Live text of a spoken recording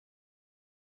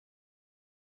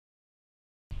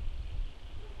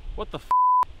What the f?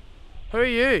 Who are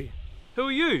you? Who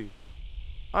are you?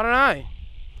 I don't know.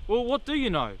 Well, what do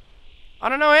you know? I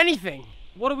don't know anything.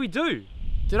 What do we do?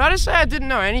 Did I just say I didn't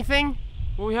know anything?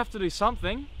 Well, we have to do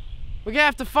something. We're gonna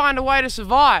have to find a way to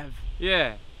survive.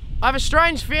 Yeah. I have a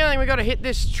strange feeling we gotta hit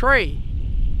this tree.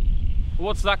 Well,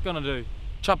 what's that gonna do?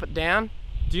 Chop it down.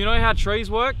 Do you know how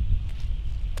trees work?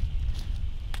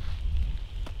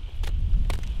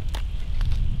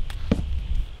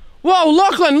 Whoa,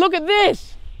 Lachlan, look at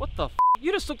this! What the f?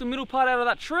 You just took the middle part out of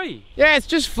that tree. Yeah, it's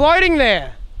just floating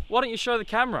there. Why don't you show the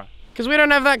camera? Because we don't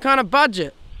have that kind of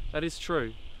budget. That is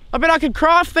true. I bet I could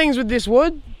craft things with this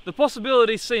wood. The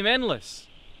possibilities seem endless.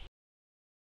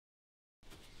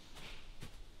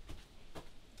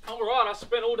 Alright, I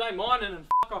spent all day mining and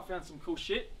I found some cool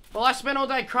shit. Well, I spent all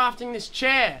day crafting this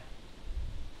chair.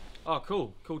 Oh,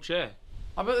 cool. Cool chair.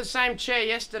 I built the same chair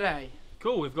yesterday.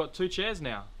 Cool, we've got 2 chairs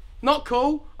now. Not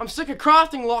cool. I'm sick of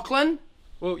crafting, Lachlan.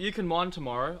 Well, you can mine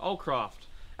tomorrow. I'll craft.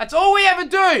 That's all we ever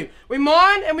do. We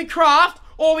mine and we craft,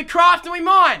 or we craft and we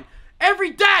mine. Every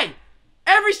day.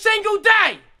 Every single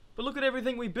day. But look at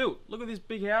everything we built. Look at this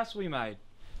big house we made.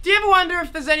 Do you ever wonder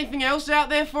if there's anything else out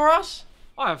there for us?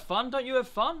 I have fun. Don't you have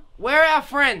fun? Where are our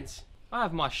friends? I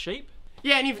have my sheep.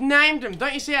 Yeah, and you've named them.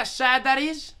 Don't you see how sad that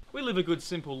is? We live a good,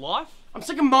 simple life. I'm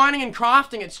sick of mining and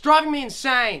crafting. It's driving me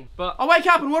insane. But I wake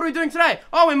up and what are we doing today?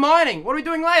 Oh, we're mining. What are we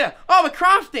doing later? Oh, we're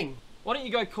crafting. why don't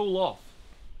you go cool off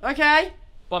Okay.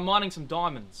 by mining some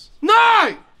diamonds? No!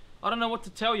 I don't know what to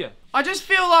tell you. I just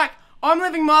feel like I'm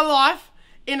living my life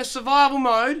in a survival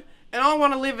mode, and I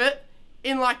want to live it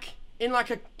in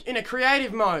a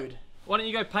creative mode. Why don't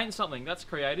you go paint something? That's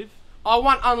creative. I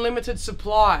want unlimited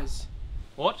supplies.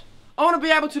 What? I want to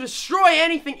be able to destroy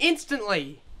anything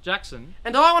instantly. Jackson,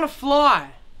 And I want to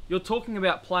fly. you're talking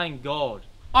about playing God.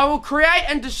 I will create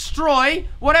and destroy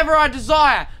whatever I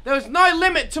desire. There is no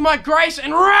limit to my grace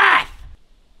and wrath.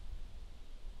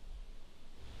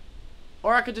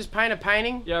 Or I could just paint a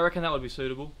painting. Yeah, I reckon that would be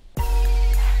suitable.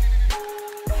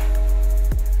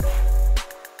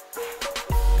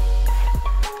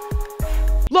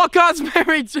 Lockhart's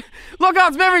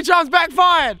memory charm's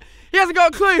backfired. He hasn't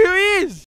got a clue who he is.